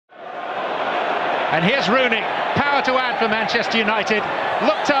And here's Rooney, power to add for Manchester United.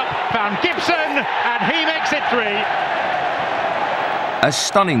 Looked up, found Gibson, and he makes it 3. A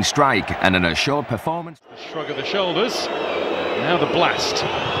stunning strike and an assured performance. A shrug of the shoulders. Now the blast.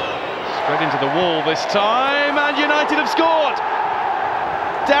 Straight into the wall this time, and United have scored.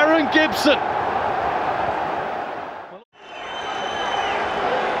 Darron Gibson.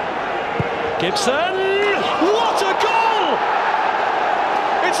 Gibson, what a goal!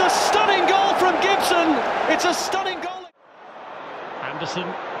 It's a stunning goal from Gibson. It's a stunning goal. Anderson.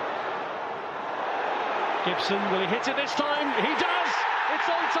 Gibson, will he hit it this time? He does! It's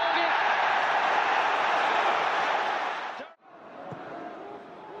on target.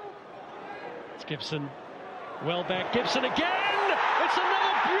 It's Gibson. Well back. Gibson again! It's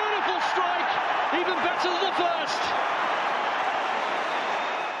another beautiful strike! Even better than the first.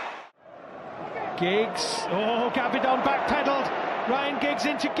 Giggs. Oh, Gabidon backpedaled. Ryan Giggs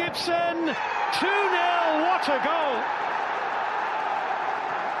into Gibson. 2-0. What a goal!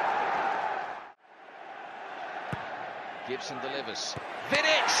 Gibson delivers.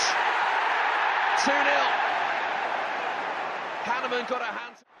 Vidic! 2-0. Hanneman got a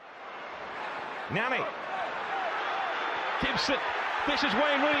hand. Nani. Gibson. This is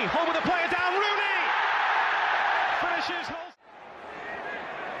Wayne Rooney. Hold with the player down. Rooney! Finishes.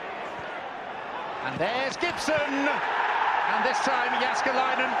 And there's Gibson. And this time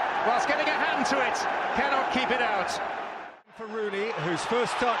Jaskalainen, whilst getting a hand to it, cannot keep it out. For Rooney, whose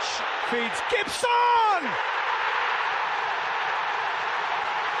first touch feeds Gibson!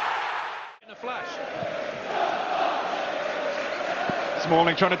 In a flash.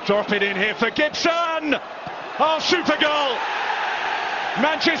 Smalling trying to drop it in here for Gibson! Oh, super goal!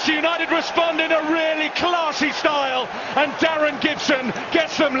 Manchester United respond in a really classy style, and Darron Gibson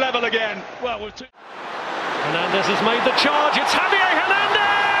gets them level again. Well, Hernandez has made the charge. It's Javier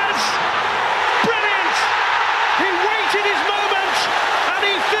Hernandez! Brilliant! He waited his moment, and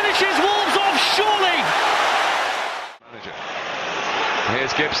he finishes Wolves off surely. Manager.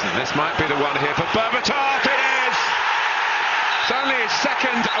 Here's Gibson. This might be the one here for Berbatov. It is! It's only his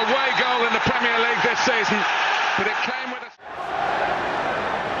second away goal in the Premier League this season, but it came with a...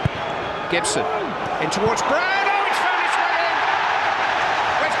 Gibson in towards Brown. Oh, it's found its way in.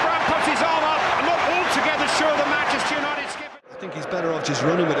 West Brown puts his arm up. I'm not altogether sure the Manchester United skipper. I think he's better off just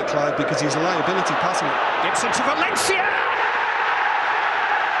running with it, Clive, because he's a liability passing it. Gibson to Valencia.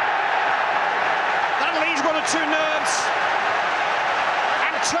 That'll ease one or two nerves.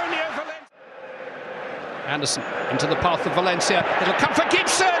 Antonio Valencia. Anderson into the path of Valencia. It'll come for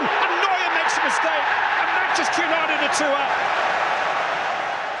Gibson. And Neuer makes a mistake. And Manchester United are 2 up.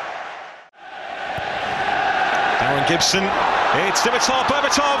 Darron Gibson, it's Dimitar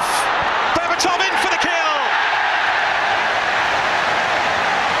Berbatov. Berbatov in for the kill.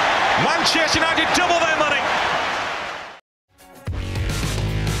 Manchester United double their money.